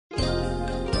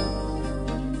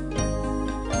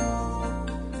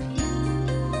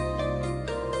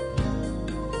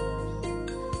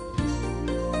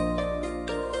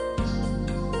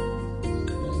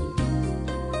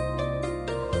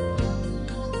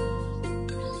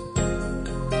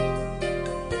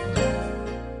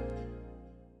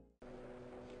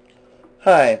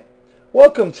Hi,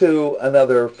 welcome to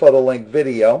another PhotoLink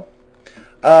video.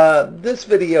 This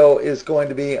video is going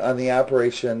to be on the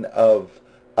operation of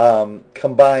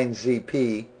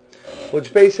CombineZP,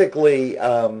 which basically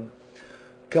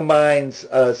combines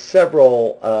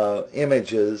several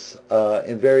images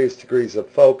in various degrees of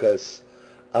focus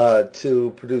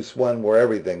to produce one where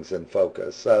everything's in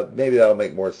focus. Maybe that'll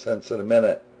make more sense in a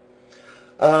minute.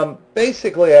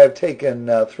 Basically, I've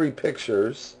taken 3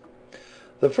 pictures.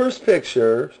 The first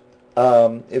picture,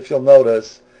 if you'll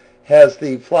notice, has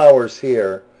the flowers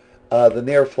here, the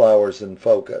near flowers in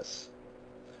focus.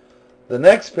 The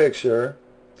next picture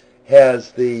has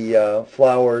the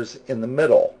flowers in the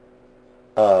middle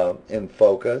in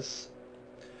focus.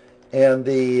 And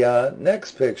the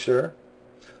next picture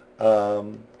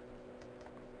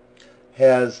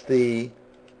has the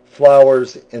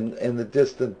flowers in the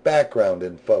distant background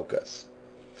in focus.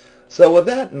 So with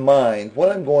that in mind,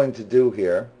 what I'm going to do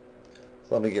here,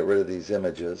 so let me get rid of these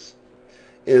images,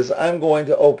 is I'm going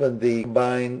to open the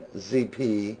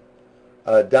CombineZP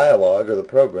dialog, or the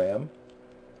program.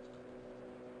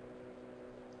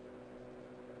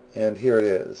 And here it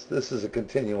is. This is a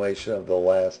continuation of the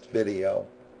last video.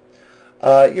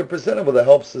 You're presented with a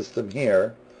help system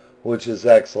here, which is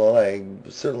excellent. I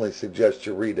certainly suggest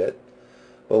you read it.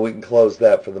 But we can close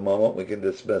that for the moment. We can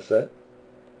dismiss it.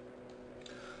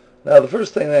 Now, the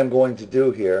first thing that I'm going to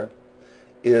do here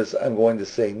is I'm going to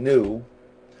say new,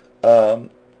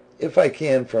 if I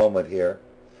can for a moment here.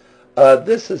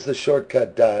 This is the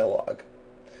shortcut dialog.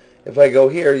 If I go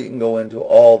here, you can go into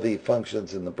all the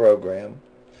functions in the program.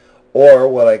 Or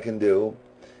what I can do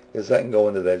is I can go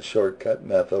into that shortcut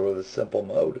method, or the simple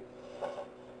mode,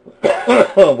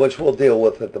 which we'll deal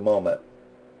with at the moment.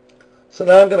 So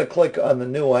now I'm going to click on the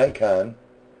new icon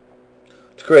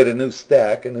to create a new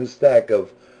stack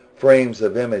of frames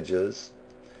of images.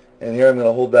 And here I'm going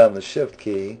to hold down the Shift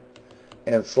key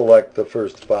and select the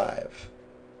first 5,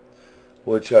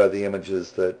 which are the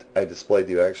images that I displayed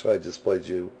to you. Actually, I displayed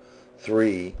you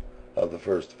 3 of the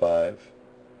first 5.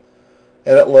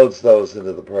 And it loads those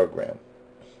into the program.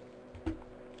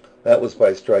 That was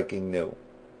by striking new.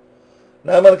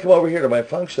 Now I'm going to come over here to my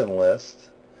function list,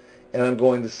 and I'm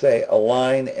going to say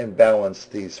align and balance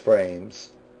these frames.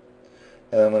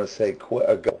 And I'm going to say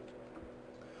go.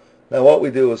 Now what we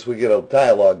do is we get a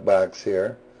dialog box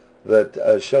here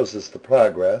that shows us the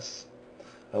progress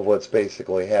of what's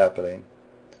basically happening.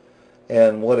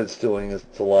 And what it's doing is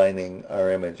it's aligning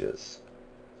our images.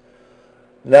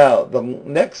 Now the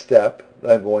next step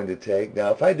that I'm going to take,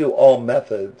 now if I do all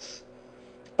methods,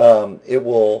 it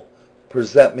will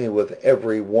present me with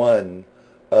every one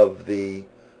of the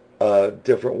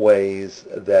different ways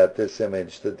that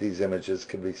these images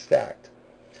can be stacked.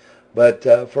 But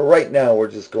for right now, we're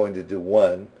just going to do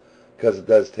one, because it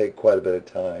does take quite a bit of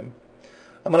time.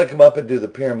 I'm going to come up and do the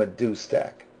pyramid do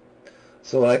stack.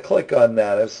 So when I click on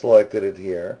that, I've selected it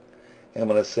here, and I'm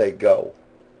going to say go.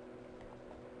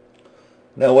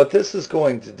 Now what this is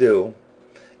going to do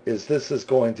is this is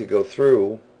going to go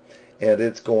through, and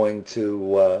it's going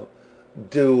to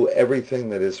do everything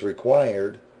that is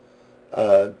required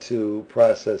to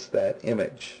process that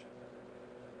image.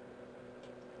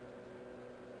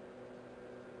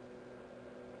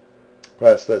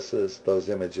 Processes those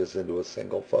images into a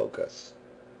single focus.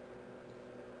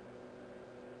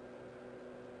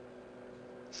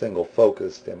 Single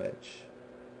focused image.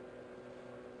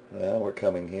 Now we're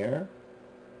coming here.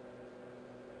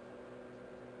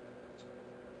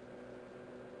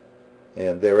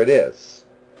 And there it is.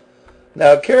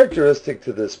 Now, characteristic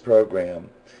to this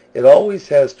program, it always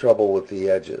has trouble with the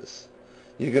edges.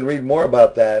 You can read more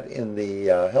about that in the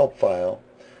help file,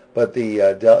 but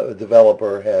the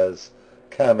developer has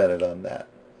commented on that.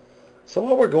 So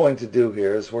what we're going to do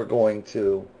here is we're going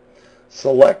to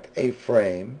select a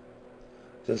frame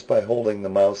just by holding the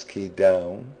mouse key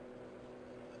down,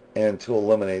 and to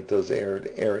eliminate those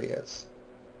areas.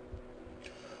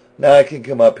 Now I can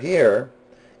come up here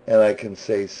and I can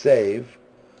say save,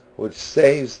 which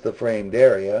saves the framed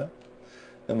area,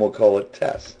 and we'll call it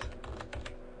test.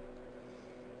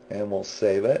 And we'll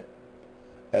save it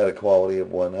at a quality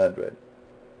of 100.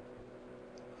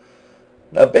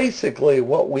 Now basically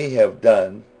what we have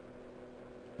done,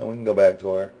 and we can go back to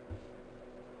our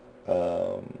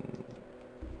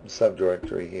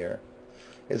subdirectory here,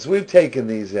 is we've taken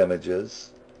these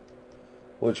images,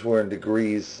 which were in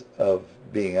degrees of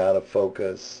being out of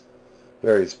focus,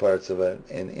 various parts of it,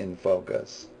 and in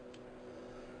focus.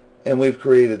 And we've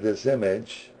created this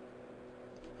image.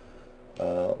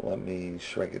 Let me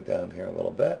shrink it down here a little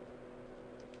bit,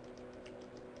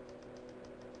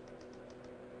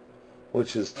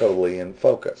 which is totally in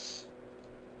focus.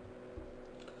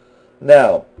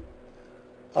 Now,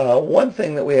 one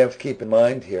thing that we have to keep in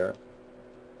mind here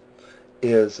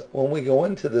is when we go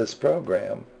into this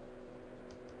program,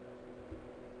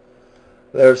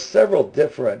 there are several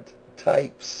different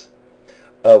types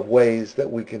of ways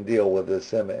that we can deal with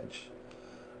this image.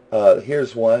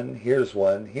 Here's one, here's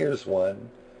one, here's one,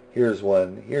 here's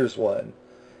one, here's one,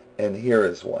 and here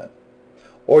is one.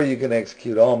 Or you can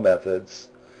execute all methods,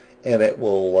 and it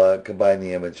will combine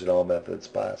the image in all methods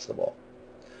possible.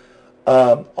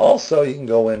 Also, you can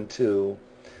go into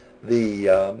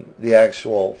the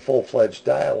actual full-fledged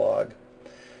dialog,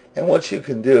 and what you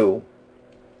can do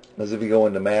is, if you go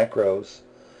into macros,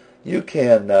 you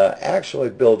can actually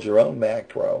build your own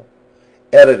macro,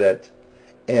 edit it,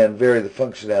 and vary the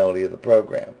functionality of the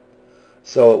program.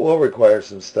 So it will require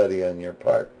some study on your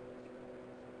part.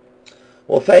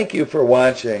 Well, thank you for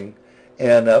watching,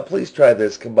 and please try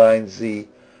this CombineZP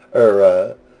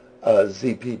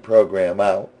program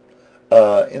out.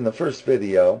 In the first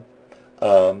video,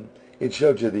 it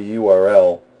showed you the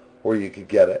URL where you could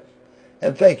get it.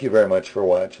 And thank you very much for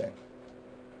watching.